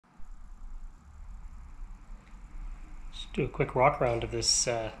Just do a quick walk around of this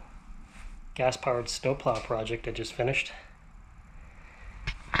gas-powered snowplow project I just finished.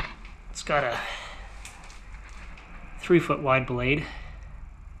 It's got a 3-foot wide blade,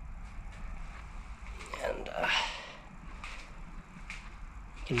 and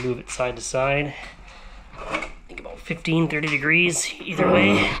you can move it side to side. I think about 15-30 degrees either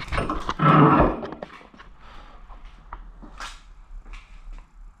way.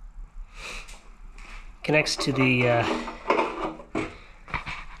 Connects to the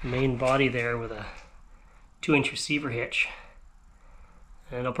main body there with a 2-inch receiver hitch,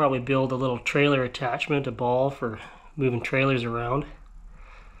 and I'll probably build a little trailer attachment, a ball for moving trailers around.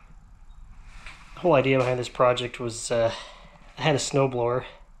 The whole idea behind this project was I had a snowblower,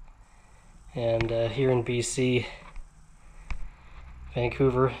 and here in BC,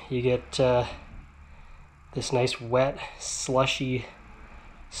 Vancouver, you get this nice wet, slushy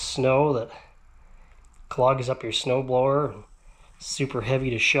snow that clogs up your snowblower and super heavy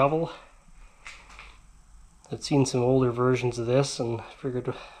to shovel. I've seen some older versions of this and figured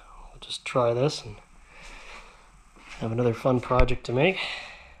we'll just try this and have another fun project to make.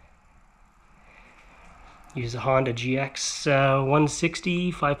 Use a Honda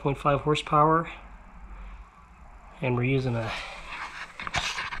GX160 5.5 horsepower, and we're using a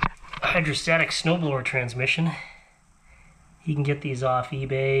hydrostatic snowblower transmission. You can get these off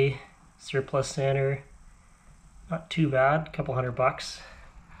eBay, Surplus Center. Not too bad, a couple $100.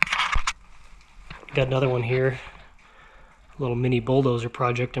 Got another one here, a little mini bulldozer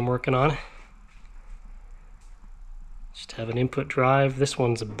project I'm working on. Just have an input drive. This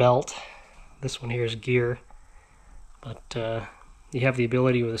one's a belt. This one here is gear. But you have the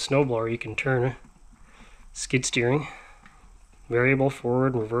ability with a snowblower, you can turn skid steering, variable,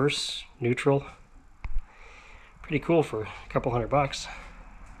 forward, reverse, neutral. Pretty cool for a couple $100.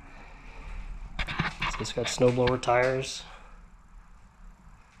 It's got snowblower tires.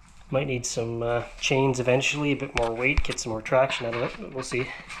 Might need some chains eventually, a bit more weight, get some more traction out of it, but we'll see.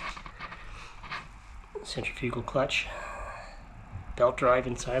 Centrifugal clutch. Belt drive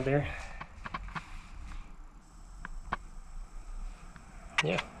inside there.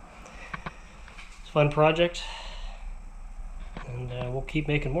 Yeah. It's a fun project, and we'll keep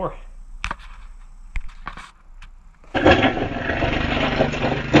making more.